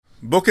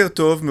בוקר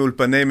טוב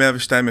מאולפני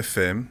 102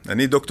 FM,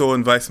 אני דוקטור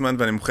רון וייסמן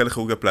ואני מומחה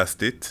לכירורגיה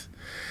פלסטית,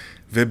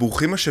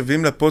 וברוכים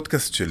השבים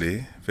לפודקאסט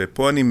שלי,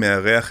 ופה אני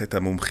מארח את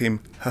המומחים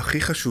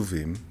הכי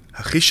חשובים,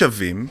 הכי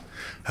שווים,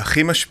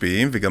 הכי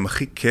משפיעים וגם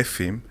הכי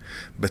כיפים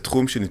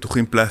בתחום של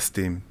ניתוחים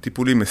פלסטיים,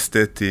 טיפולים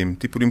אסתטיים,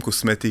 טיפולים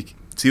קוסמטיים,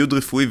 ציוד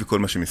רפואי וכל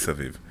מה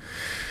שמסביב.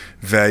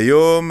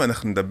 והיום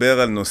אנחנו נדבר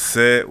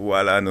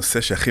על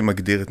הנושא שהכי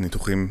מגדיר את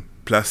ניתוחים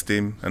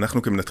פלסטיים.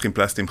 אנחנו כמנתחים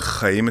פלסטיים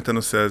חיים את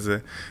הנושא הזה,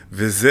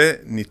 וזה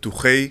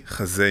ניתוחי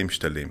חזה עם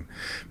שתלים.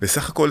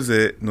 בסך הכל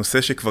זה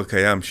נושא שכבר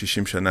קיים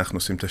 60 שנה, אנחנו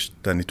עושים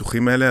את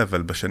הניתוחים האלה,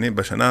 אבל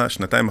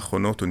שנתיים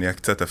האחרונות הוא נהיה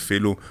קצת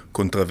אפילו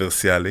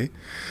קונטרוורסיאלי,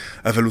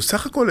 אבל הוא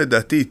סך הכל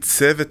לדעתי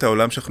עיצב את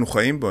העולם שאנחנו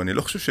חיים בו. אני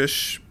לא חושב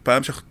שיש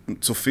פעם שאנחנו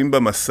צופים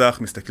במסך,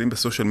 מסתכלים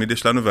בסושיאל מדיה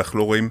שלנו ואנחנו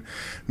לא רואים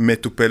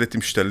מטופלת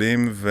עם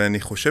שתלים, ואני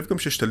חושב גם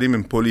ששתלים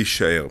הם פה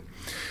להישאר.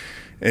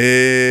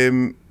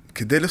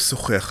 כדי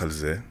לשוחח על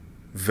זה,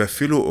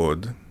 ואפילו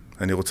עוד,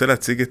 אני רוצה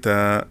להציג את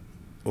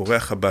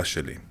האורח הבא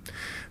שלי.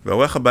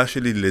 והאורח הבא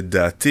שלי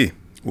לדעתי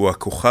הוא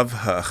הכוכב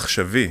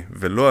העכשווי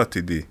ולא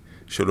העתידי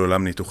של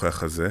עולם ניתוחי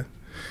החזה.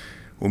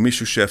 הוא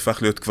מישהו שהפך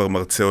להיות כבר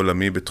מרצה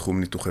עולמי בתחום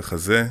ניתוחי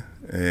חזה,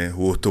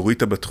 הוא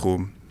אוטוריטה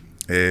בתחום,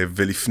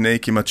 ולפני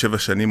כמעט 7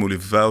 שנים הוא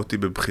ליווה אותי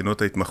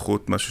בבחינות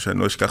ההתמחות, משהו שאני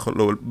לא אשכח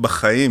לו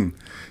בחיים,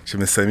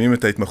 שמסיימים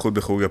את ההתמחות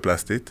בכירורגיה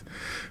פלסטית,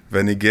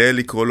 ואני גאה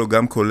לקרוא לו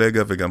גם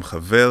קולגה וגם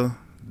חבר,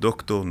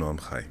 דוקטור נועם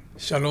חי.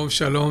 שלום,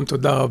 שלום,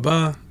 תודה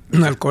רבה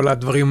על כל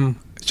הדברים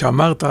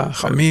שאמרת,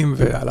 חמים,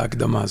 ועל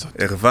ההקדמה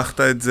הזאת.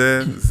 הרווחת את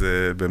זה,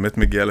 זה באמת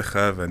מגיע לך,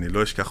 ואני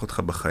לא אשכח אותך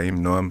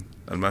בחיים, נועם,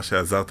 על מה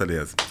שעזרת לי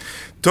אז.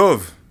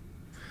 טוב,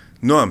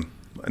 נועם,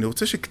 אני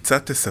רוצה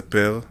שקצת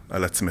תספר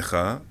על עצמך,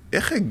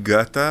 איך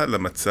הגעת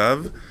למצב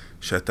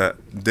שאתה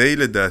די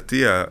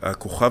לדעתי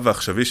הכוכב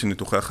העכשווי של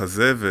ניתוחי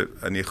החזה,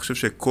 ואני חושב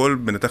שכל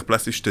מנתח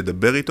פלסטי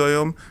שתדבר איתו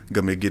היום,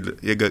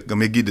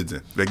 גם יגיד את זה,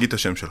 ויגיד את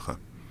השם שלך.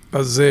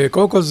 אז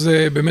קודם כל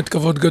זה באמת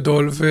כבוד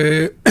גדול,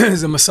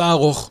 וזה מסע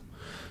ארוך,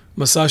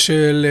 מסע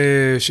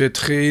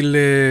שהתחיל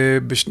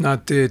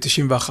בשנת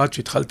 91,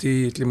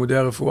 שהתחלתי את לימודי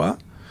הרפואה,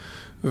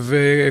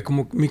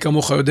 ומי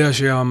כמוך יודע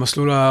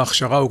שהמסלול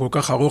ההכשרה הוא כל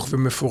כך ארוך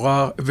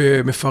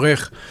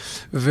ומפרך,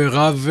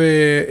 ורב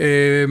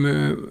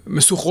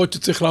משוכות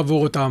שצריך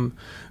לעבור אותם,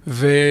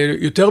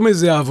 ויותר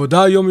מזה,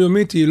 העבודה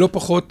היומיומית היא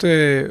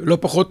לא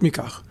פחות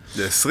מכך.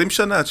 זה 20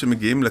 שנה עד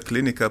שמגיעים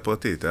לקליניקה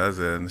הפרטית,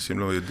 זה אנשים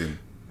לא יודעים.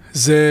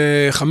 זה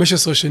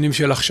 15 שנים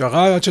של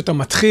הכשרה, עד שאתה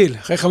מתחיל,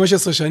 אחרי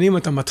 15 שנים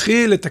אתה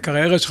מתחיל את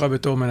הקריירה שלך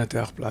בתור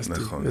מנתח פלסטי.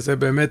 נכון. וזה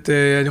באמת,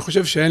 אני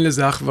חושב שאין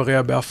לזה אח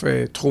ורע באף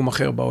תחום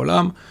אחר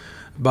בעולם.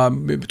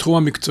 בתחום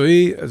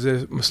המקצועי, זה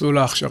מסלול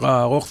ההכשרה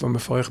הארוך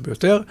והמפרך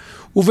ביותר,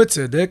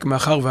 ובצדק,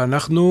 מאחר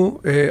ואנחנו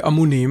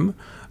אמונים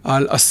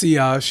על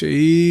עשייה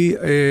שהיא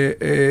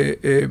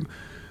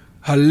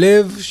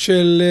הלב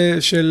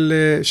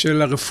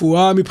של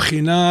הרפואה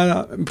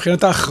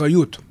מבחינת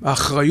האחריות.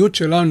 האחריות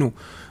שלנו,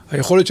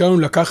 היכולת שלנו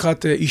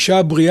לקחת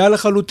אישה בריאה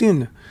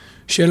לחלוטין,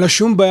 שאין לה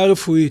שום בעיה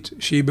רפואית,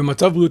 שהיא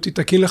במצב בריאותי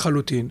תקין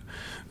לחלוטין,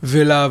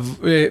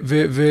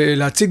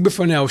 ולהציג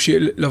בפניה, או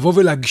לבוא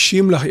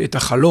ולהגשים לה את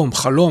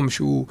חלום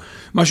שהוא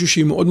משהו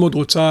שהיא מאוד מאוד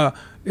רוצה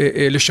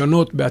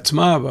לשנות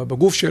בעצמה,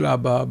 בגוף שלה,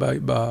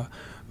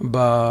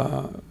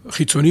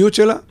 בחיצוניות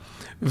שלה,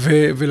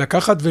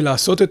 ולקחת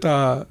ולעשות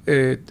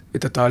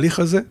את התהליך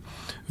הזה,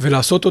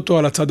 ולעשות אותו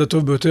על הצד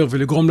הטוב ביותר,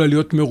 ולגרום לה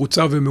להיות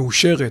מרוצה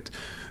ומאושרת,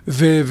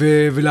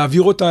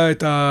 ולהעביר אותה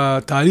את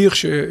התהליך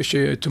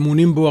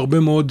שתמונים בו הרבה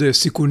מאוד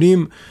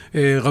סיכונים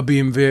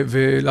רבים,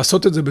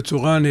 ולעשות את זה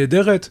בצורה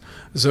נהדרת,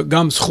 זו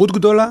גם זכות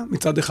גדולה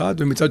מצד אחד,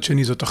 ומצד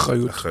שני זאת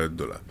אחריות. אחריות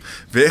גדולה.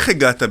 ואיך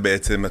הגעת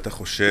בעצם, אתה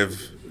חושב,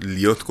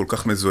 להיות כל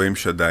כך מזוהה עם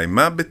שדיים?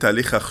 מה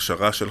בתהליך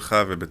ההכשרה שלך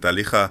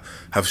ובתהליך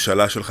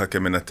ההבשלה שלך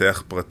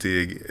כמנתח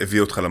פרטי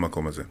הביא אותך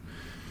למקום הזה?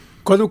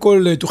 קודם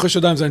כל, ניתוחי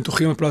שדיים זה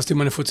הניתוחים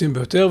הפלסטיים הנפוצים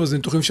ביותר, וזה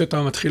ניתוחים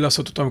שאתה מתחיל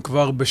לעשות אותם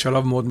כבר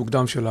בשלב מאוד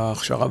מוקדם של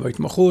ההכשרה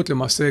וההתמחות,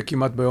 למעשה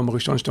כמעט ביום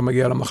הראשון שאתה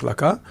מגיע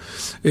למחלקה.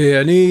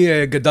 אני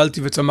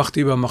גדלתי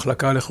וצמחתי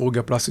במחלקה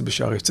לכירורגיה פלסטית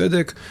בשערי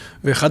צדק,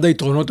 ואחד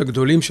היתרונות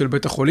הגדולים של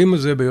בית החולים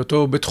הזה,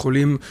 בהיותו בית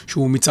חולים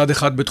שהוא מצד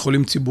אחד בית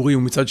חולים ציבורי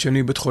ומצד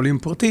שני בית חולים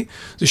פרטי,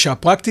 זה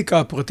שהפרקטיקה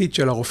הפרטית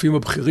של הרופאים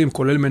הבכירים,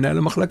 כולל מנהל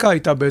המחלקה,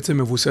 הייתה בעצם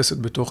מבוססת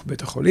בתוך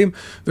בית החולים,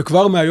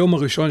 וכבר מהיום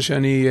הראשון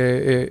שאני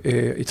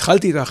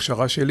התחלתי את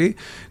ההכשרה שלי,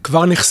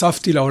 כבר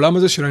נחשפתי לעולם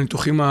הזה של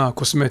הניתוחים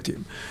הקוסמטיים.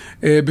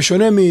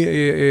 בשונה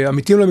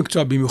מעמיתים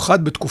למקצוע,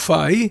 במיוחד בתקופה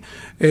ההיא,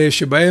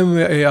 שבהם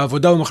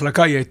העבודה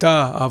במחלקה היא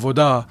הייתה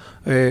העבודה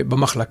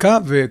במחלקה,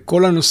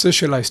 וכל הנושא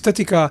של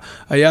האסתטיקה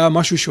היה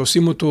משהו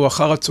שעושים אותו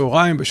אחר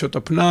הצהריים, בשעות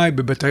הפנאי,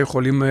 בבתי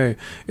חולים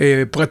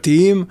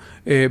פרטיים,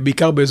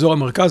 בעיקר באזור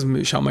המרכז,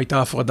 שם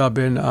הייתה הפרדה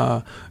בין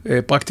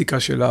הפרקטיקה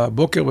של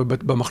הבוקר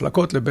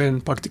במחלקות, לבין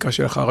פרקטיקה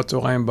של אחר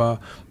הצהריים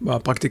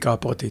בפרקטיקה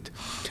הפרטית.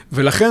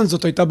 ולכן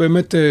זאת הייתה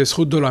באמת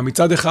זכות גדולה.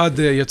 מצד אחד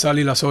יצא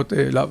לי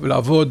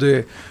לעבוד,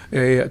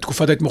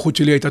 תקופת ההתמחות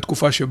שלי הייתה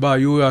תקופה שבה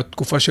היו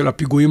התקופה של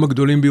הפיגועים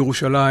הגדולים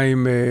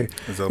בירושלים.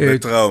 אז הרבה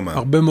טראומה.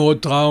 הרבה מאוד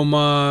טראומה.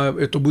 טראומה,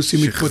 אוטובוסים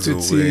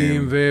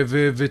מתפוצצים,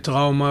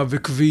 וטראומה,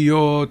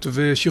 וכוויות,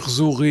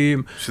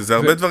 ושחזורים. שזה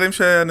הרבה דברים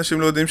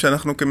שאנשים לא יודעים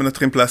שאנחנו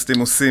כמנתחים פלסטיים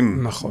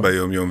עושים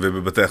ביום יום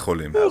ובבתי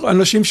החולים.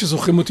 אנשים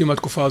שזוכרים אותי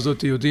מהתקופה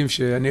הזאת יודעים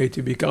שאני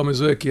הייתי בעיקר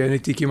מזוהה, כי אני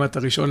הייתי כמעט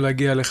הראשון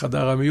להגיע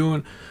לחדר המיון,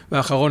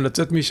 והאחרון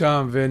לצאת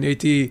משם, ואני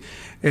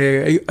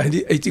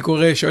הייתי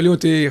קורא, שואלים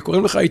אותי,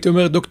 קוראים לך, הייתי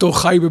אומר,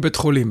 דוקטור חי בבית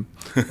חולים.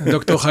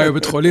 דוקטור חי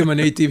בבית חולים,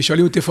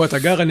 ושואלים אותי איפה אתה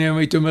גר, אני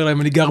הייתי אומר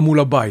להם, אני גר מול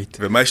הבית.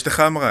 ומה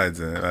אשתך אמרה את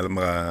זה,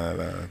 אמרה על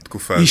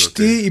התקופה הזאת?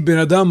 אשתי היא בן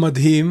אדם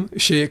מדהים,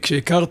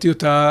 כשהכרתי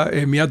אותה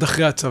מיד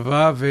אחרי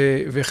הצבא,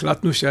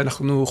 והחלטנו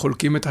שאנחנו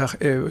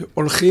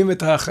הולכים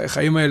את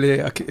החיים האלה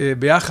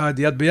ביחד,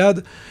 יד ביד,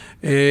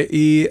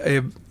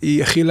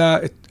 היא הכילה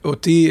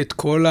אותי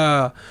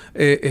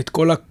את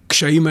כל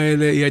הקשיים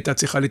האלה, היא הייתה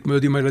צריכה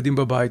להתמודד עם הילדים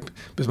בבית,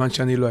 בזמן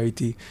שאני לא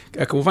הייתי.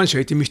 כמובן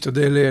שהייתי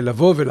משתדל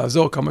לבוא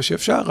ולעזור כמה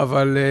שאפשר,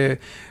 אבל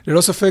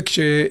ללא ספק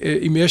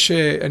שאם יש,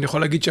 אני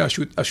יכול להגיד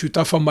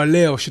שהשותף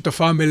המלא או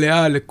השותפה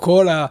המלאה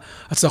לכל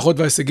ההצלחות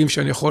וההישגים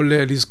שאני יכול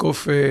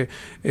לזקוף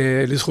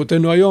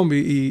לזכותנו היום,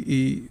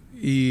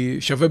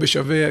 היא שווה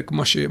בשווה,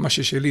 כמו מה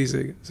ששלי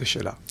זה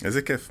שלה.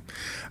 איזה כיף.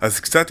 אז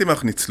קצת אם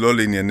אנחנו נצלול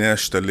לענייני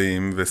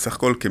השתלים, וסך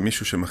הכל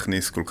כמישהו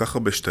שמכניס כל כך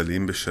הרבה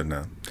שתלים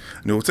בשנה,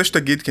 אני רוצה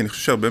שתגיד, כי אני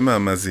חושב שהרבה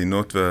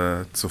מהמאזינות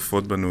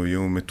והצופות בנו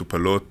יהיו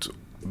מטופלות,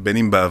 בין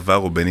אם בעבר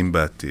או בין אם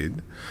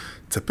בעתיד.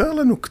 תספר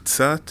לנו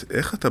קצת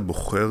איך אתה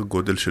בוחר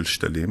גודל של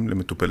שתלים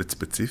למטופלת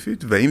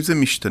ספציפית, והאם זה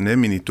משתנה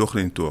מניתוח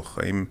לניתוח?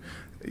 האם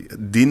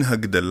דין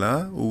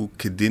הגדלה הוא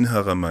כדין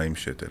הרמה עם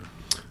שתל?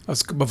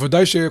 אז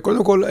בוודאי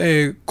שקודם כל,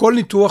 כל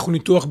ניתוח הוא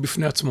ניתוח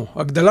בפני עצמו.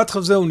 הגדלת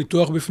חזה הוא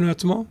ניתוח בפני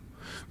עצמו,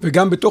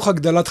 וגם בתוך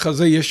הגדלת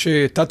חזה יש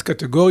תת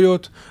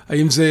קטגוריות,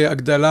 האם זה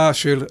הגדלה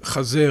של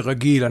חזה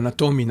רגיל,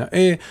 אנטומי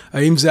נאה,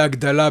 האם זה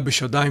הגדלה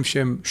בשדיים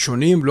שהם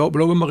שונים, לא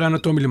במראה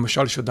אנטומי,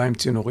 למשל שדיים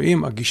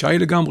צינוריים, הגישה היא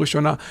לגמרי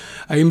שונה,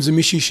 האם זה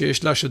מישהי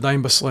שיש לה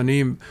שדיים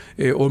בשרניים,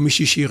 או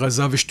מישהי שהיא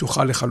רזה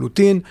ושטוחה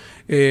לחלוטין,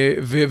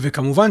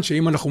 וכמובן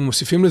שאם אנחנו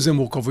מוסיפים לזה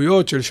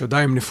מורכבויות של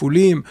שדיים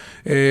נפולים,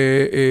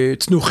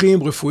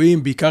 צנוחים,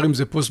 רפואיים, בעיקר אם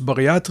זה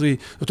פוסט-בריאטרי,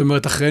 זאת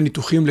אומרת אחרי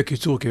ניתוחים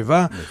לקיצור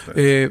קיבה,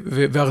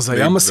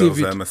 והרזיה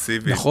מסיבית.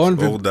 מסיבית, נכון,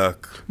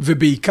 אורדק.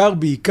 ובעיקר,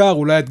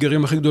 אולי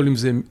האתגרים הכי גדולים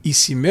זה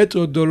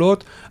אי-סימטריות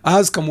גדולות,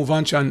 אז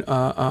כמובן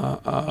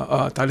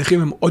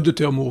שהתהליכים הם עוד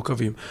יותר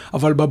מורכבים.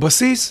 אבל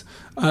בבסיס,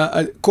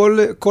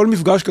 כל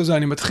מפגש כזה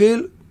אני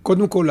מתחיל,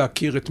 קודם כל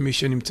להכיר את מי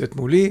שנמצאת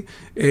מולי,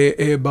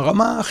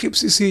 ברמה הכי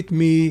בסיסית,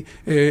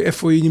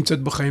 מאיפה היא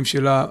נמצאת בחיים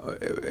שלה,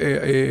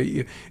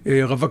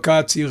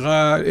 רווקה,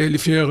 צעירה,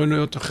 לפני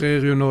הריונות, אחרי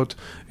הריונות,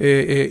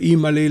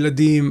 אימא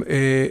לילדים,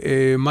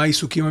 מה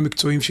העיסוקים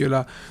המקצועיים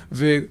שלה,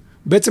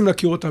 בעצם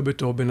להכיר אותה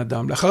בתור בן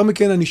אדם. לאחר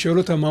מכן אני שואל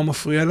אותה מה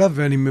מפריע לה,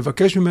 ואני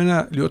מבקש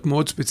ממנה להיות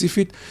מאוד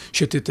ספציפית,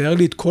 שתתאר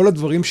לי את כל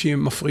הדברים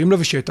שמפריעים לה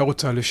ושהייתה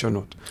רוצה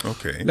לשנות.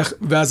 אוקיי.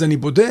 ואז אני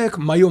בודק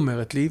מה היא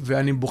אומרת לי,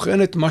 ואני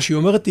בוחן את מה שהיא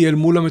אומרת לי אל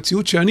מול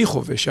המציאות שאני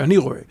חווה, שאני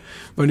רואה.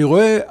 ואני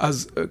רואה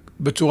אז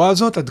בצורה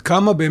הזאת עד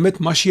כמה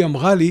באמת מה שהיא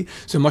אמרה לי,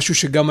 זה משהו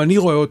שגם אני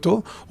רואה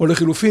אותו, או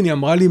לחילופין היא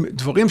אמרה לי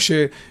דברים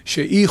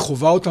שהיא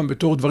חווה אותם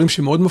בתור דברים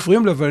שמאוד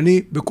מפריעים לה,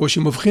 ואני בקושי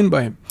מבחין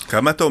בהם.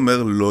 כמה אתה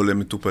אומר לא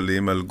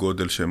למטופלים על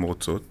גודל שהם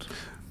רוצות?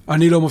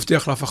 אני לא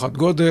מבטיח לאף אחד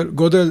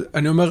גודל,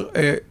 אני אומר,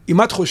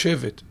 אם את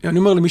חושבת, אני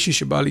אומר למישהי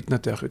שבאה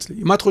להתנתח אצלי,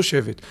 אם את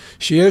חושבת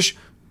שיש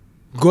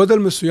גודל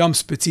מסוים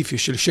ספציפי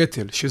של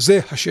שתל, שזה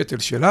השתל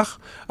שלך,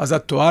 אז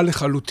את טועה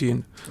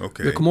לחלוטין.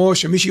 אוקיי. וכמו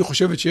שמישהי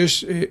חושבת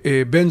שיש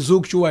בן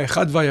זוג שהוא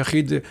האחד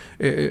והיחיד,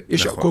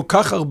 יש כל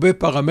כך הרבה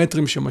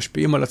פרמטרים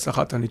שמשפיעים על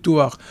הצלחת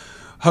הניתוח,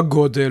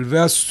 הגודל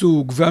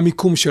והסוג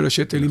והמיקום של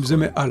השתל, אם זה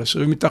מעל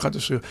השריר, מתחת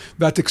השריר,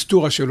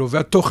 והטקסטורה שלו,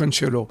 והתוכן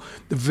שלו,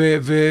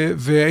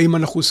 והאם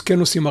אנחנו כן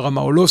עושים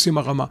הרמה או לא עושים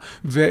הרמה,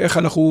 ואיך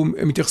אנחנו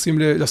מתייחסים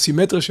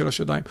לסימטריה של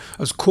השדיים.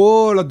 אז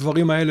כל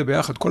הדברים האלה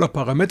ביחד, כל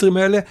הפרמטרים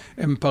האלה,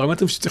 הם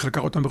פרמטרים שצריך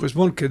לקחת אותם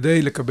בחשבון,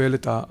 כדי לקבל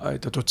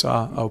את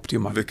התוצאה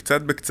האופטימלית.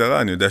 וקצת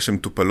בקצרה, אני יודע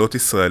שמטופלות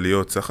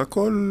ישראליות, סך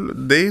הכל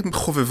די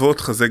חובבות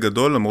חזה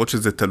גדול, למרות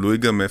שזה תלוי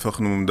גם איפה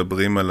אנחנו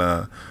מדברים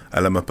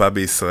על המפה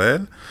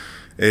בישראל.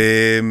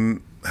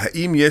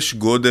 האם יש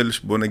גודל,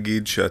 בוא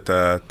נגיד,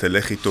 שאתה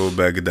תלך איתו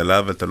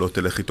בהגדלה ואתה לא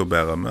תלך איתו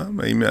בהרמה?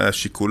 האם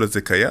השיקול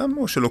הזה קיים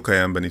או שלא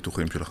קיים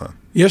בניתוחים שלך?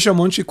 יש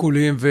המון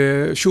שיקולים,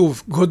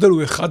 ושוב, גודל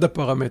הוא אחד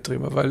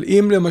הפרמטרים, אבל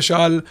אם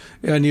למשל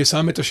אני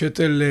שם את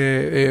השתל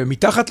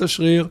מתחת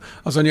לשריר,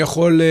 אז אני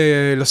יכול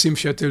לשים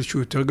שתל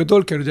שהוא יותר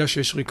גדול, כי אני יודע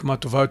שיש רקמה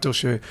טובה יותר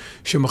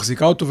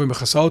שמחזיקה אותו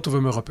ומכסה אותו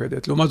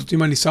ומרפדת. לעומת זאת,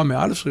 אם אני שם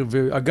מעל השריר,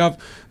 ואגב,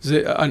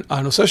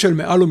 הנושא של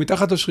מעל או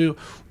מתחת לשריר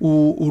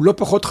הוא לא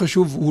פחות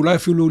חשוב, הוא אולי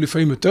אפילו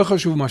לפעמים יותר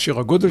חשוב מאשר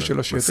הגודל של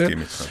השתל. מסכים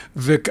איתך.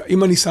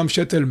 ואם אני שם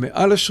שתל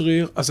מעל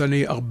השריר, אז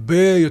אני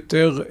הרבה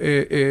יותר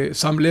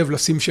שם לב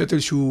לשים שתל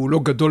שהוא לא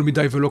גדול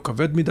מדי ולא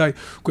כבד מדי,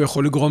 הוא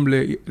יכול לגרום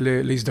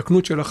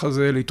להזדקנות של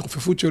החזה,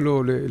 להתרופפות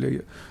שלו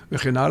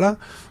וכן הלאה.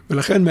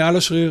 ולכן מעל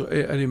השריר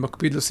אני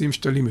מקפיד לשים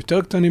שתלים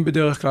יותר קטנים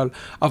בדרך כלל,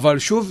 אבל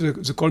שוב,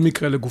 זה כל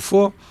מקרה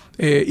לגופו.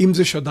 אם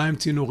זה שדיים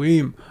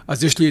צינוריים,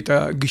 אז יש לי את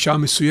הגישה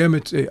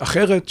המסוימת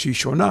אחרת, שהיא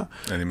שונה.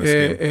 אני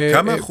מסכים.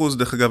 כמה אחוז,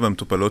 דרך אגב,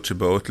 המטופלות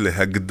שבאות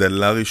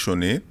להגדלה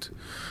ראשונית,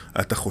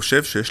 אתה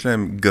חושב שיש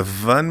להם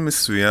גוון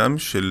מסוים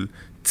של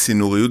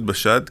צינוריות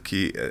בשד?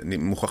 כי אני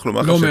מוכרח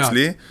לומר לך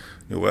שאצלי,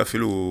 אני רואה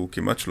אפילו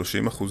כמעט 30%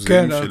 של מטופלות.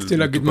 כן, רציתי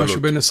להגיד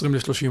משהו בין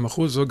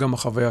 20-30%, זו גם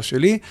החוויה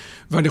שלי,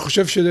 ואני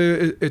חושב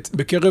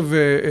שבקרב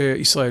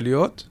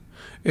ישראליות,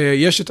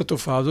 יש את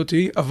התופעה הזאת,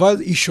 אבל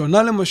היא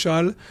שונה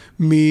למשל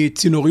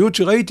מצינוריות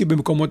שראיתי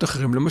במקומות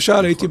אחרים.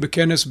 למשל, הייתי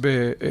בכנס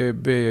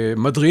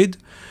במדריד,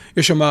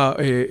 יש שם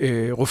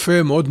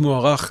רופא מאוד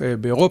מוערך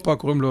באירופה,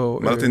 קוראים לו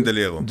מרטין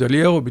דליירו.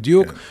 דליירו,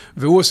 בדיוק,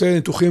 והוא עושה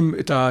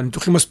את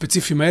הניתוחים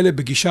הספציפיים האלה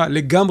בגישה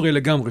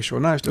לגמרי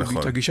שונה, יש לו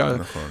את הגישה,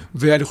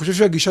 ואני חושב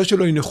שהגישה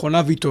שלו היא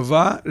נכונה והיא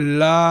טובה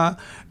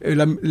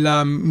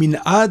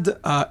למנעד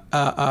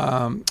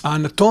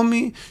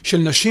האנטומי של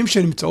נשים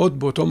שנמצאות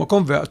באותו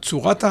מקום,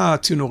 והצורת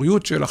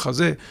הצינוריות של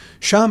החזה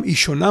שם היא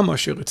שונה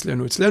מאשר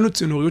אצלנו. אצלנו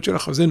צינוריות של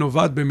החזה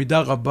נובעת במידה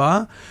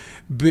רבה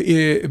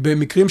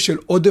במקרים של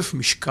עודף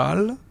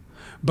משקל,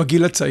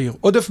 בגיל הצעיר.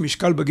 עודף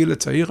משקל בגיל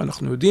הצעיר,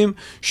 אנחנו יודעים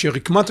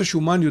שרקמת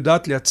השומן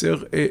יודעת לייצר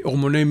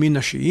הורמוני מין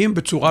נשיים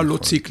בצורה לא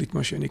ציקלית,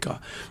 מה שנקרא.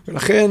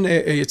 ולכן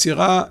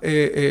יצירה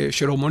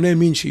של הורמוני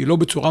מין שהיא לא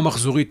בצורה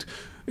מחזורית,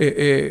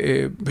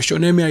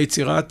 בשונה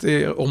מהיצירת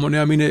הורמוני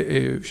המין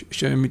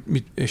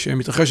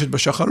שמתרחשת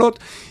בשחלות,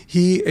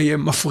 היא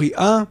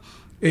מפריעה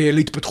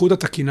להתפתחות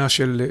התקינה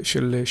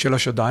של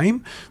השדיים,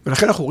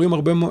 ולכן אנחנו רואים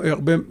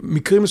הרבה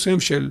מקרים מסוימים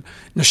של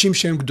נשים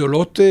שהן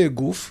גדולות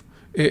גוף,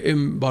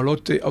 הן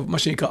בעלות מה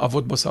שנקרא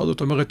אבות בשר,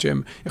 זאת אומרת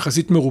שהן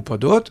יחסית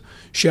מרופדות,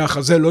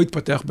 שהחזה לא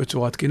יתפתח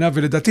בצורה תקינה,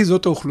 ולדעתי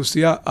זאת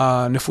האוכלוסייה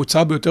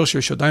הנפוצה ביותר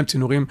של שדיים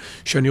צינוריים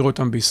שאני רואה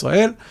אותם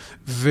בישראל,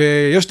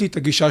 ויש לי את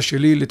הגישה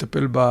שלי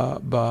לטפל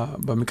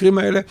במקרים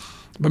האלה.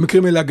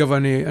 במקרים האלה, אגב,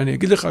 אני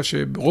אגיד לך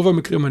שברוב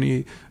המקרים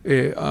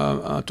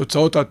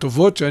התוצאות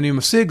הטובות שאני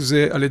משיג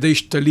זה על ידי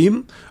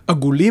שתלים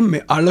עגולים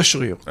מעל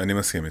השריר. אני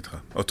מסכים איתך.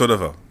 אותו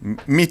דבר.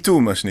 מיטו,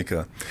 מה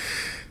שנקרא.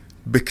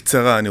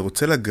 בקצרה, אני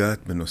רוצה לגעת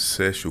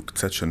בנושא שהוא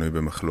קצת שנוי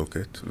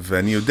במחלוקת,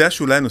 ואני יודע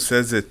שאולי הנושא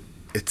הזה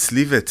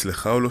אצלי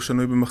ואצלך הוא לא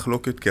שנוי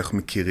במחלוקת, כי אנחנו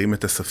מכירים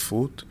את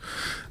הספרות,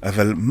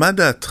 אבל מה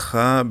דעתך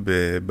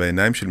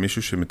בעיניים של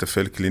מישהו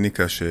שמטפל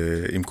קליניקה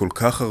עם כל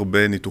כך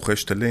הרבה ניתוחי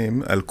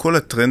שתלים, על כל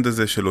הטרנד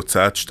הזה של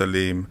הוצאת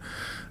שתלים,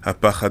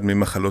 הפחד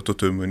ממחלות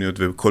אוטואימוניות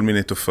וכל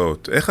מיני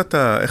תופעות? איך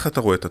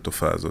אתה רואה את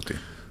התופעה הזאת?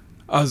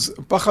 אז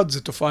פחד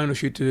זה תופעה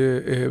אנושית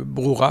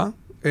ברורה,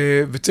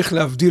 וצריך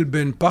להבדיל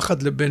בין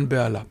פחד לבין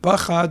בעלה.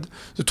 פחד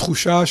זו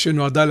תחושה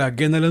שנועדה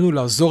להגן עלינו,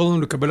 לעזור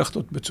לנו לקבל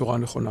החלטות בצורה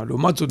נכונה.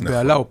 לעומת זאת,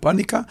 בעלה או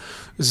פאניקה,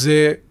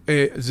 זה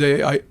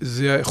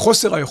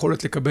חוסר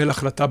היכולת לקבל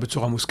החלטה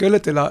בצורה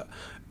מושכלת, אלא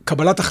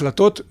קבלת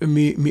החלטות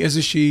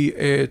מאיזושהי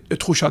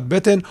תחושת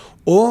בטן,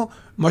 או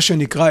מה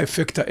שנקרא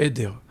אפקט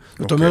העדר.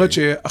 זאת אומרת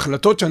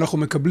שהחלטות שאנחנו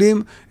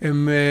מקבלים,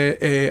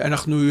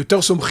 אנחנו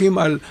יותר סומכים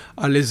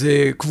על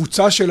איזה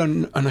קבוצה של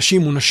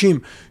אנשים או נשים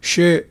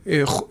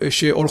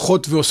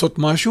שהולכות ועושות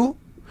משהו,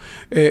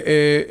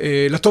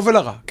 לטוב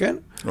ולרע, כן?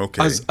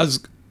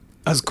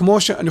 אז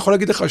כמו שאני יכול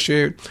להגיד לך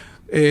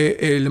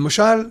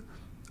שלמשל,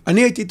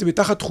 אני הייתי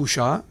בתחת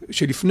תחושה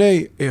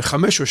שלפני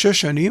 5 או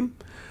 6 שנים,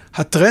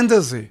 הטרנד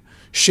הזה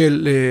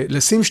של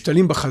לשים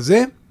שתלים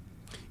בחזה,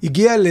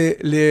 הגיע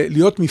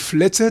להיות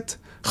מפלצת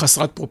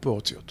חסרת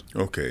פרופורציות.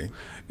 אוקיי.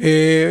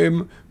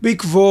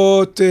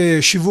 בעקבות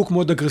שיווק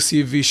מאוד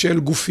אגרסיבי של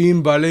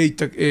גופים בעלי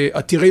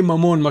עתירי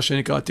ממון, מה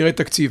שנקרא, עתירי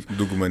תקציב.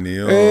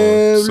 דוגמניות,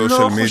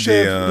 סושיאל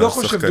מדיה, לא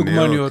חושב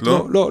דוגמניות,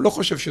 לא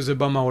חושב שזה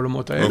בא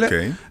מהעולמות האלה.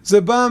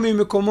 זה בא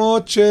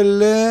ממקומות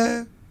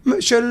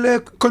של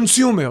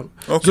קונסיומר.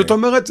 זאת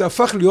אומרת, זה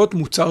הפך להיות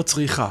מוצר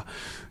צריכה.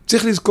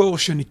 צריך לזכור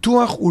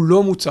שניתוח הוא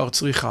לא מוצר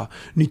צריכה.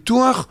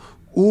 ניתוח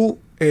הוא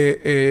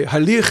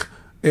הליך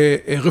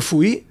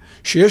רפואי,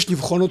 שיש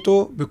לבחון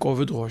אותו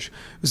בכובד ראש.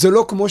 זה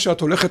לא כמו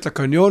שאת הולכת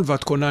לקניון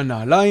ואת קונה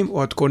נעליים,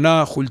 או את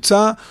קונה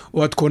חולצה,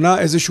 או את קונה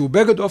איזשהו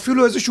בגד, או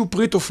אפילו איזשהו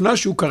פריט אופנה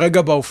שהוא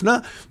כרגע באופנה,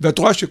 ואת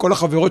רואה שכל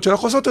החברות שלך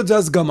עושות את זה,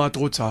 אז גם את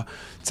רוצה.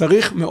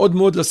 צריך מאוד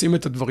מאוד לשים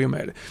את הדברים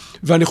האלה.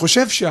 ואני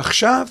חושב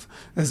שעכשיו,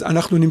 אז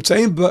אנחנו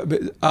נמצאים,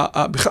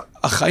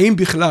 החיים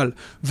בכלל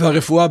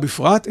והרפואה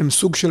בפרט, הם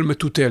סוג של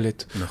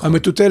מטוטלת. נכון.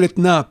 המטוטלת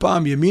נעה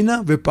פעם ימינה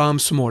ופעם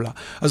שמאלה.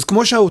 אז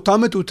כמו שאותה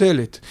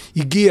מטוטלת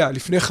הגיעה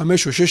לפני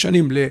 5 או 6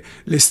 שנים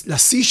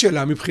לשיא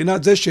שלה,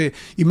 מבחינת זה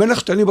שאם אין לך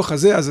שתלים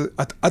בחזה, אז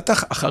את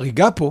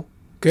החריגה פה,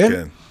 כן?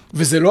 כן.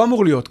 וזה לא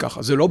אמור להיות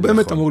ככה, זה לא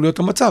באמת אמור להיות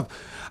המצב.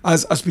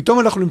 אז פתאום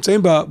אנחנו נמצאים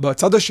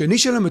בצד השני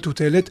של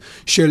המטוטלת,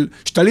 של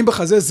שתלים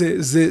בחזה,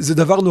 זה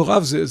דבר נורא,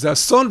 זה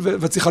אסון,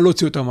 וצריכה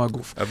להוציא אותם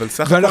מהגוף. אבל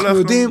סך הכל ואנחנו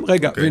יודעים,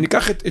 רגע,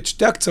 וניקח את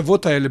שתי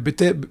הקצוות האלה,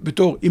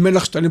 בתור, אם אין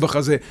לך שתלים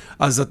בחזה,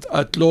 אז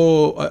את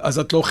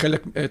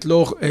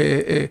לא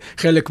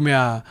חלק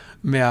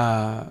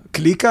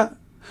מהקליקה,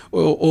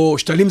 או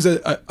שתלים זה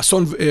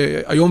אסון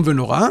היום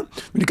ונורא,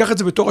 וניקח את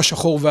זה בתור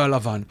השחור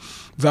והלבן.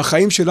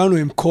 והחיים שלנו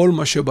הם כל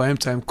מה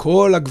שבאמצע, הם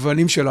כל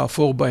הגוונים של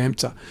האפור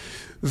באמצע.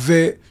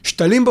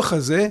 ושתלים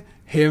בחזה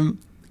הם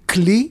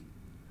כלי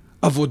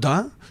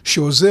עבודה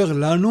שעוזר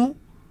לנו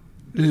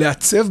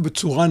לעצב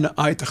בצורה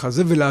נאה את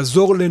החזה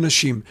ולעזור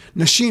לנשים.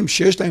 נשים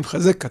שיש להם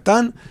חזה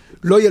קטן,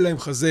 לא יהיה להם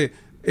חזה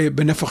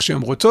בנפח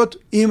שהן רוצות,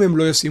 אם הם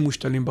לא ישימו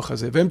שתלים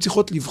בחזה. והן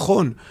צריכות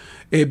לבחון,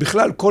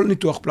 בכלל כל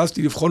ניתוח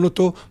פלסטי, לבחון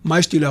אותו, מה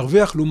יש לי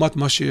להרוויח, לעומת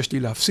מה שיש לי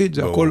להפסיד,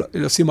 זה הכל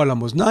לשים על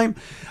המאזניים,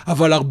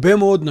 אבל הרבה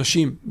מאוד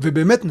נשים,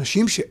 ובאמת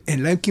נשים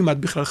שאין להן כמעט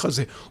בכלל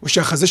חזה, או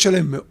שהחזה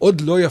שלהם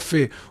מאוד לא יפה,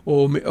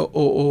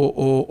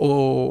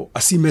 או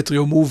אסימטרי,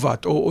 או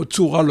מעוות, או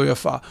צורה לא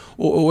יפה,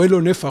 או אין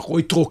לו נפח, או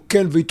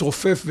יתרוקן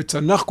ויתרופף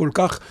וצנח כל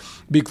כך,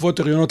 בעקבות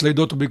הריונות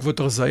לידות או בעקבות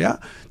הרזיה,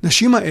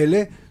 נשים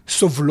האלה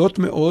סובלות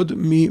מאוד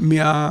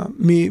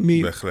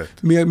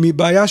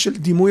מבעיה של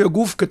דימוי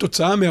הגוף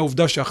כתוצאה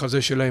מהעובדה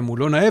שהחזה שלהם הוא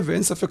לא נאה,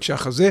 ואין ספק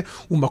שהחזה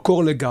הוא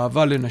מקור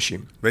לגאווה לנשים.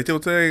 והייתי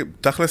רוצה,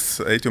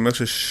 תכלס, הייתי אומר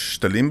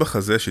ששתלים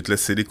בחזה, שתלי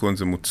סיליקון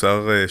זה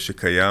מוצר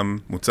שקיים,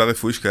 מוצר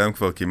רפואי שקיים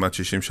כבר כמעט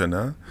 60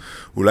 שנה,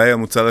 אולי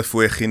המוצר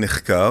הרפואי הכי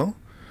נחקר,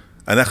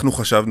 אנחנו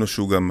חשבנו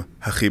שהוא גם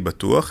הכי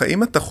בטוח.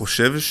 האם אתה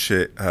חושב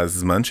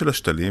שהזמן של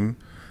השתלים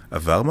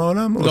עבר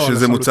מהעולם? או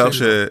שזה מוצר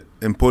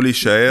שהם פה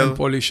להישאר? הם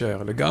פה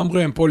להישאר,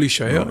 לגמרי הם פה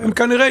להישאר. הם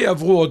כנראה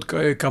יעברו עוד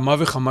כמה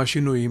וכמה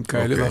שינויים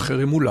כאלה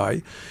ואחרים אולי.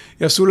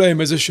 יעשו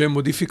להם איזה שהם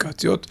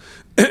מודיפיקציות,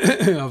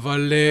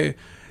 אבל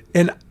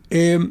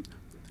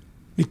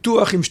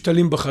ניתוח עם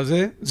שתלים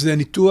בחזה, זה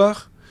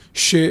ניתוח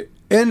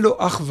שאין לו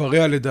אח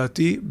ורע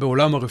לדעתי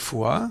בעולם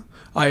הרפואה,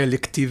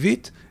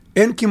 האלקטיבית,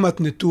 אין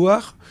כמעט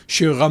ניתוח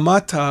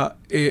שרמת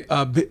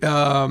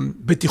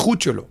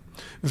הבטיחות שלו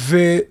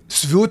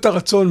וסביעות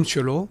הרצון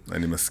שלו,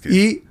 אני מסכים.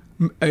 היא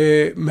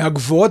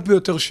מהגבוהות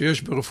ביותר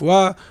שיש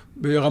ברפואה,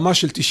 ברמה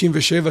של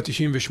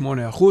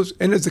 97-98%,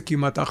 אין לזה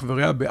כמעט אח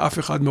ורע באף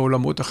אחד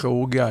מעולמות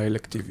הכירורגיה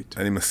האלקטיבית.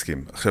 אני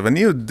מסכים. עכשיו, אני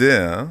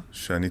יודע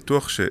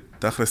שהניתוח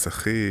שתכלס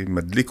הכי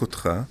מדליק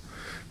אותך,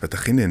 ואתה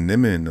הכי נהנה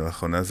ממנו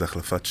לאחרונה, זה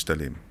החלפת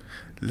שתלים.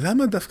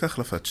 למה דווקא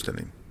החלפת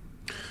שתלים?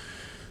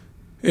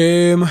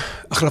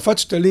 החלפת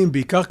שתלים,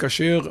 בעיקר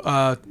כאשר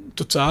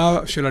התוצאה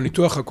של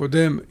הניתוח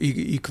הקודם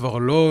היא כבר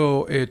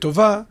לא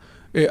טובה,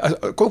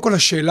 קודם כל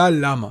השאלה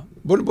למה.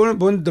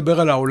 בואו נדבר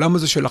על העולם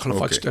הזה של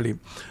החלפת שתלים.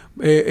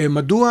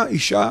 מדוע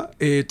אישה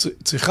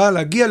צריכה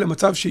להגיע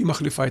למצב שהיא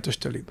מחליפה את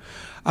השתלים?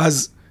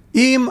 אז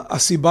אם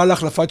הסיבה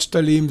להחלפת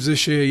שתלים זה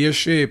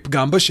שיש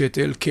פגם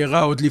בשתל,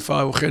 קרע או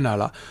דליפה או כן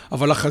הלאה,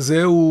 אבל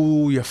החזה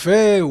הוא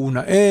יפה, הוא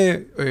נאה,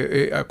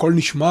 הכל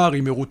נשמר,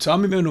 היא מרוצה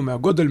ממנו,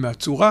 מהגודל,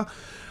 מהצורה,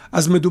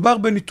 אז מדובר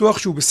בניתוח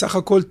שהוא בסך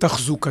הכל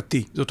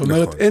תחזוקתי. זאת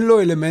אומרת, נכון. אין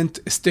לו אלמנט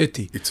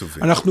אסתטי.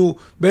 עיצובי. אנחנו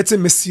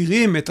בעצם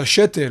מסירים את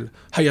השתל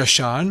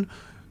הישן,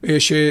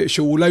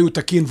 שאולי הוא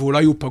תקין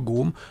ואולי הוא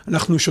פגום.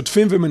 אנחנו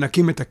שוטפים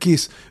ומנקים את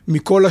הכיס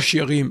מכל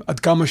השיירים עד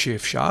כמה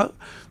שאפשר,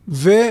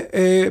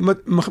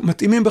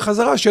 ומתאימים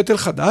בחזרה שתל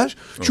חדש,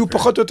 שהוא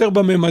פחות או יותר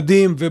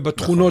בממדים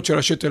ובתכונות של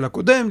השתל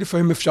הקודם,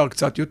 לפעמים אפשר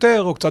קצת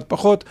יותר או קצת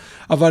פחות,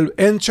 אבל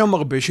אין שם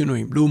הרבה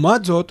שינויים.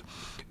 לעומת זאת,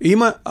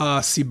 אם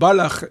הסיבה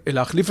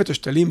להחליף את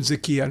השתלים זה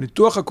כי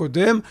הניתוח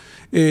הקודם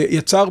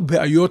יצר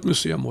בעיות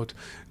מסוימות.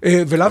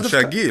 או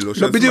שהגיל, או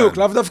שהזמן. בדיוק,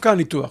 לאו דווקא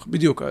הניתוח,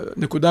 בדיוק.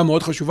 נקודה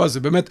מאוד חשובה, זה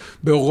באמת,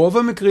 ברוב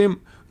המקרים,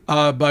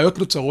 הבעיות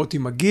נוצרות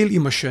עם הגיל,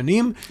 עם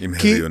השנים. עם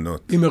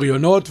הריונות. עם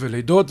הריונות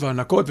ולידות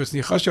והנקות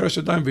וצניחה של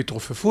השדיים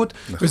והתרופפות.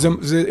 נכון.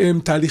 והם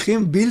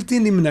תהליכים בלתי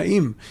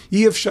נמנעים.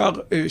 אי אפשר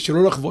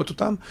שלא לחוות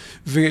אותם.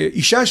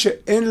 ואישה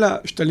שאין לה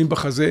שתלים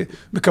בחזה,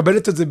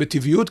 מקבלת את זה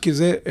בטבעיות, כי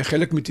זה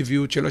חלק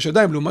מטבעיות של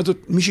השדיים. לעומת זאת,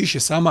 מישהי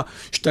ששמה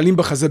שתלים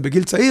בחזה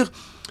בגיל צעיר,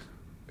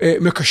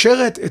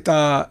 מקשרת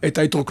את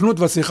ההתרוקנות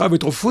והצניחה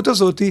וההתרופפות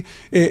הזאת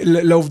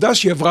לעובדה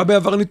שהיא עברה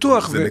בעבר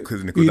ניתוח,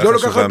 והיא לא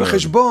לוקחת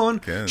בחשבון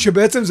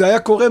שבעצם זה היה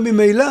קורה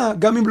ממילא,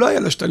 גם אם לא היה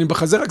לה שתלים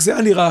בחזה, רק זה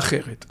היה נראה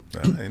אחרת.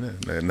 הנה,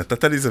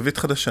 נתת לי זווית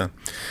חדשה.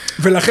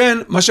 ולכן,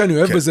 מה שאני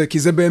אוהב בזה, כי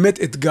זה באמת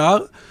אתגר,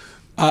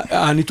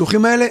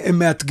 הניתוחים האלה הם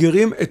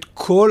מאתגרים את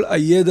כל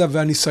הידע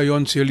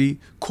והניסיון שלי,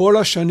 כל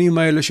השנים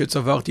האלה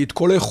שצברתי, את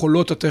כל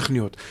היכולות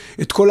הטכניות,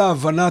 את כל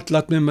ההבנה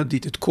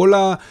התלת-ממדית, את כל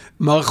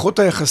המערכות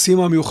היחסים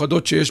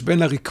המיוחדות שיש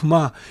בין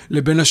הרקמה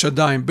לבין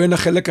השדיים, בין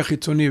החלק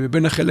החיצוני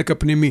ובין החלק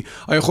הפנימי,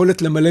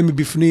 היכולת למלא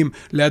מבפנים,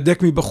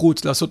 להדק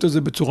מבחוץ, לעשות את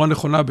זה בצורה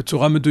נכונה,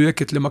 בצורה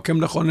מדויקת, למקם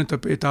נכון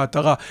את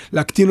ההתרה,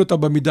 להקטין אותה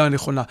במידה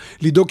הנכונה,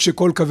 לדאוג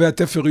שכל קווי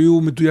התפר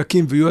יהיו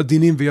מדויקים ויהיו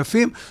עדינים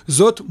ויפים,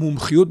 זאת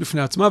מומחיות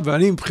בפני עצמה,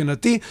 ואני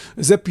מבחינתי,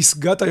 זה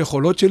פסגת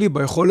היכולות שלי,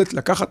 ביכולת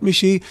לקחת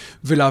מישהי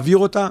ולהעביר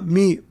אותה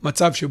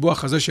מצב שבו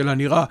החזה שלה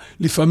נראה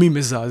לפעמים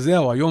מזעזע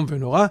או היום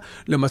ונורא,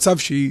 למצב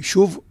שהיא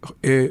שוב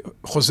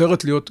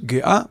חוזרת להיות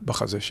גאה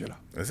בחזה שלה.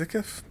 איזה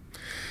כיף.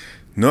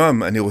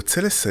 נועם, אני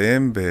רוצה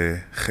לסיים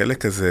בחלק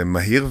כזה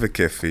מהיר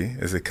וכיפי,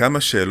 איזה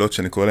כמה שאלות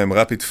שאני קורא להם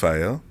rapid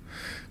fire,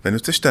 ואני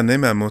רוצה שתענה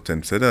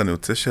מהמותן, בסדר? אני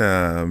רוצה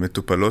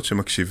שהמטופלות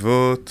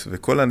שמקשיבות,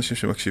 וכל האנשים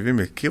שמקשיבים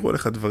יכירו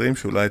לך דברים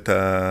שאולי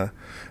אתה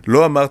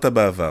לא אמרת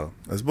בעבר.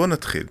 אז בוא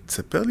נתחיל.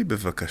 תספר לי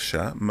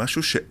בבקשה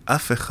משהו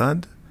שאף אחד,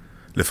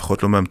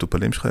 לפחות לא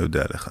מהמטופלים שלך,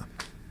 יודע לך.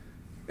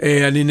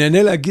 אני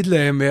נהנה להגיד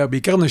להם,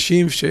 בעיקר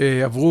נשים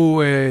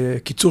שעברו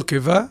קיצור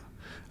קיבה,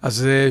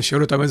 אז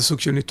שאלו אותם איזה סוג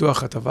של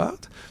ניתוח את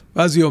עברת,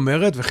 ואז היא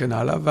אומרת וכן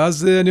הלאה,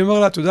 ואז אני אומר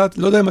לה, את יודעת,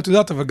 לא יודע אם את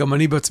יודעת, אבל גם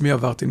אני בעצמי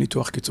עברתי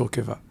ניתוח קיצור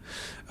קיבה.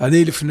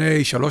 אני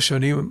לפני 3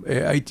 שנים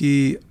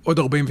הייתי עוד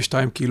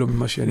 42 קילו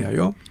ממה שאני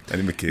היום.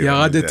 אני מכיר.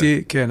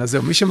 ירדתי, כן, אז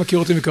זהו, מי שמכיר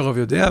אותי מקרוב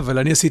יודע, אבל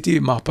אני עשיתי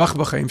מהפך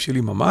בחיים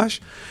שלי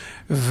ממש,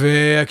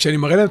 וכשאני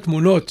מראה להם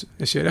תמונות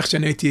של איך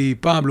שאני הייתי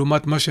פעם,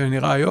 לעומת מה שאני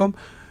נראה היום,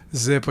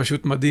 זה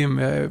פשוט מדהים.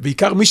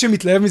 בעיקר מי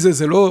שמתלהב מזה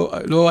זה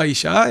לא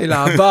האישה, אלא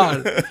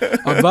הבעל.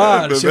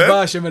 הבעל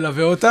שבא,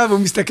 שמלווה אותה, והוא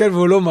מסתכל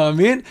והוא לא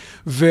מאמין.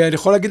 ואני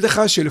יכול להגיד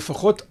לך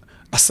שלפחות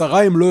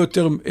 10 אם לא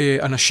יותר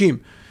אנשים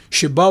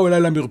שבאו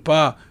אליי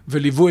למרפאה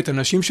וליוו את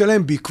הנשים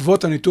שלהם,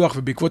 בעקבות הניתוח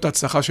ובעקבות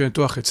ההצלחה של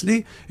הניתוח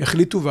אצלי,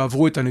 החליטו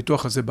ועברו את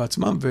הניתוח הזה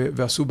בעצמם,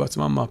 ועשו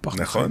בעצמם מהפך.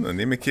 נכון,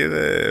 אני מכיר,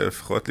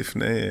 לפחות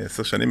לפני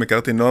 10 שנים,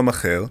 הכרתי נועם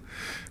אחר,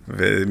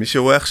 ומי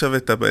שרואה עכשיו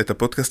את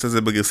הפודקאסט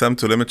הזה בגרסה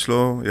המצולמת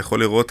שלו, יכול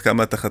לראות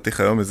כמה אתה חתיך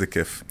היום, איזה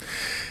כיף.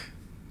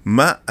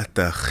 מה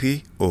אתה הכי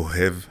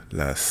אוהב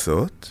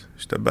לעשות,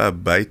 שאתה בא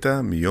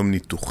הביתה מיום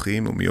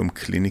ניתוחים או מיום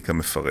קליניקה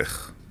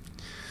מפרך?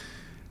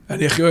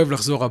 אני הכי אוהב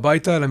לחזור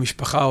הביתה,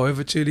 למשפחה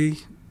האוהבת שלי,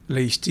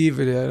 לאשתי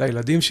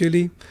ולילדים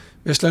שלי.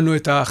 יש לנו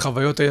את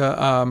החוויות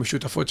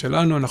המשותפות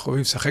שלנו, אנחנו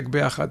אוהבים לשחק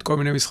ביחד, כל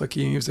מיני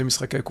משחקים, אם זה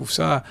משחקי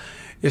קופסה.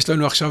 יש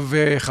לנו עכשיו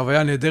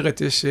חוויה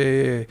נהדרת, יש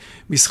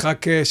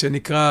משחק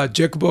שנקרא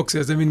ג'קבוקס,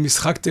 זה מין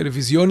משחק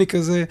טלוויזיוני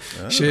כזה,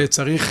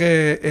 שצריך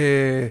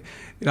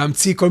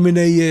להמציא כל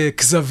מיני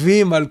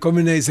כזבים על כל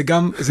מיני, זה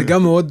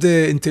גם מאוד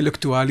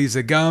אינטלקטואלי,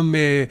 זה גם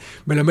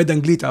מלמד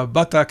אנגלית,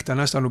 הבת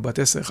הקטנה שלנו, בת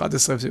 10-11,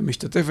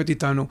 משתתפת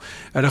איתנו,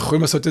 אנחנו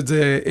יכולים לעשות את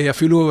זה,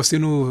 אפילו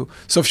עשינו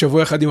סוף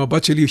שבוע אחד עם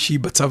הבת שלי, שהיא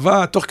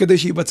בצבא, תוך כדי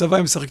שהיא בצבא,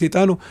 היא משחקת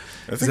איתנו,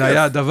 זה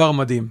היה דבר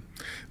מדהים.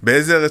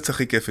 באיזה ארץ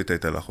הכי כיפית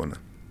הייתה לאחרונה?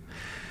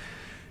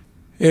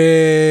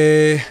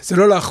 זה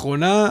לא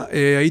לאחרונה,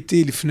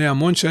 הייתי לפני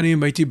המון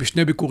שנים, הייתי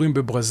בשני ביקורים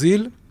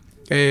בברזיל,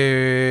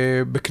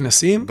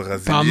 בכנסים.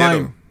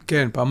 ברזיליאנו.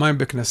 כן, פעמיים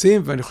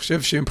בכנסים, ואני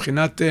חושב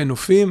שמבחינת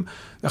נופים,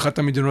 זה אחת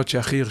המדינות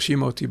שהכי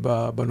הרשימה אותי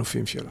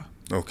בנופים שלה.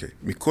 אוקיי.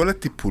 מכל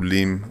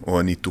הטיפולים או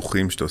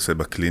הניתוחים שאתה עושה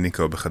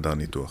בקליניקה או בחדר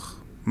ניתוח,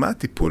 מה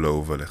הטיפול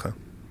האהוב עליך?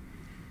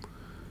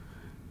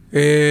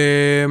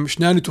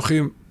 שני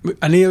הניתוחים,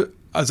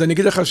 אז אני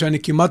אגיד לך שאני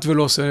כמעט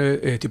ולא עושה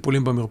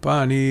טיפולים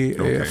במרפאה,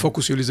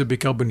 הפוקוס שלי זה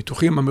בעיקר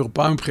בניתוחים,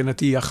 המרפאה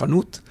מבחינתי היא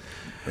החנות,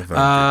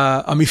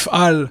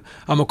 המפעל,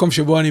 המקום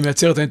שבו אני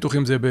מייצר את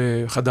הניתוחים זה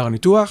בחדר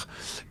ניתוח,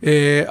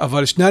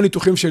 אבל שני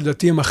הניתוחים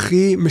שלדעתי הם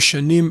הכי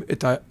משנים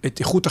את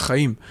איכות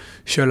החיים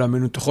של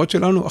המנותחות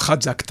שלנו,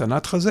 אחת זה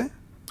הקטנת חזה,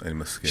 אני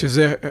מסכים.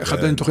 שזה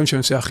אחד הניתוחים שאני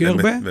עושה הכי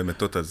הרבה.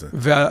 ומתות על זה.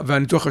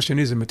 והניתוח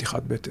השני זה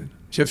מתיחת בטן. אני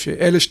חושב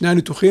שאלה שני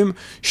הניתוחים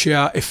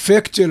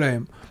שהאפקט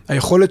שלהם,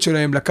 היכולת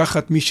שלהם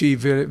לקחת מישהי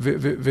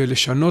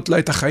ולשנות לה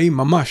את החיים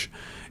ממש,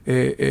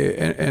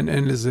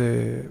 אין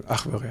לזה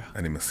אח ורע.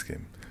 אני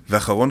מסכים.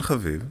 ואחרון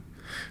חביב,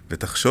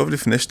 ותחשוב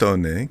לפני שאתה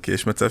עונה, כי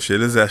יש מצב שיהיה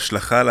לזה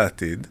השלכה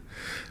לעתיד,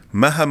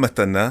 מה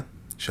המתנה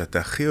שאתה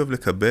הכי אוהב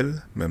לקבל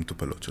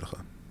מהמטופלות שלך?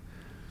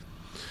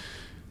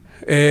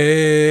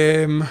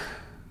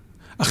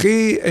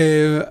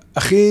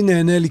 הכי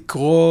נהנה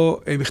לקרוא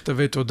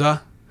מכתבי תודה,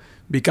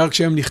 בעיקר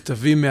כשהם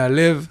נכתבים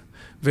מהלב,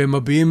 והם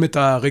מביעים את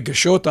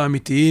הרגשות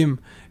האמיתיים,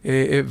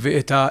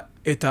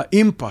 ואת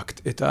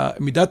האימפקט, את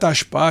מידת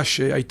ההשפעה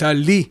שהייתה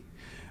לי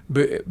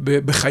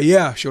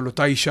בחייה של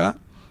אותה אישה,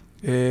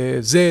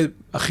 זה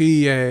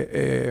הכי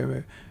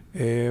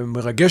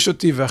מרגש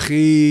אותי,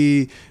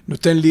 והכי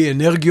נותן לי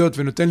אנרגיות,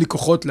 ונותן לי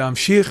כוחות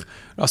להמשיך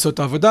לעשות את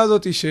העבודה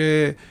הזאת,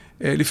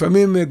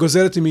 שלפעמים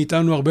גוזלת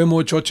מאיתנו הרבה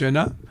מאוד שעות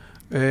שינה,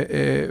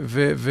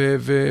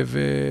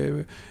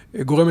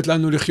 וגורמת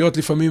לנו לחיות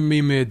לפעמים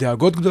עם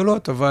דאגות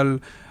גדולות, אבל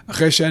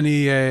אחרי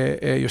שאני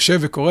יושב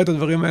וקורא את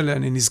הדברים האלה,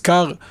 אני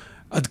נזכר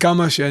עד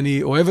כמה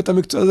שאני אוהב את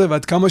המקצוע הזה,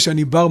 ועד כמה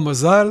שאני בר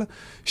מזל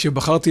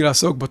שבחרתי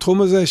לעסוק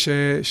בתחום הזה,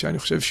 שאני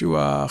חושב שהוא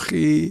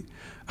הכי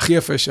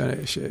יפה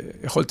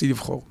שיכולתי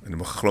לבחור. אני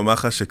מוכרח לומר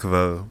לך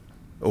שכבר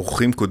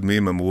אורחים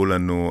קודמים אמרו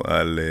לנו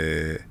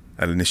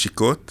על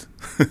נשיקות.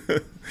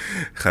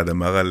 אחד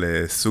אמר על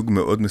סוג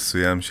מאוד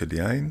מסוים של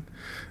יין,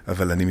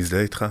 אבל אני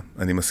מזדהה איתך,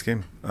 אני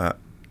מסכים.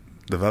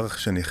 הדבר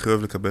שאני הכי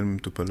אוהב לקבל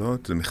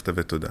ממטופלות זה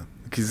מכתבי תודה.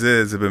 כי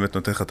זה באמת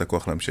נותן לך את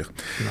הכוח להמשיך.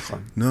 נכון.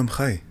 נועם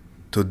חי,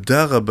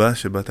 תודה רבה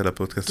שבאת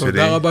לפודקאסט שלי.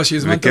 תודה רבה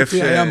שהזמנת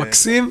אותי, היה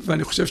מקסים,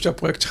 ואני חושב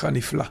שהפרויקט שלך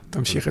נפלא.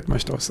 תמשיך את מה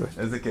שאתה עושה.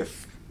 איזה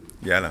כיף.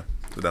 יאללה,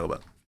 תודה רבה.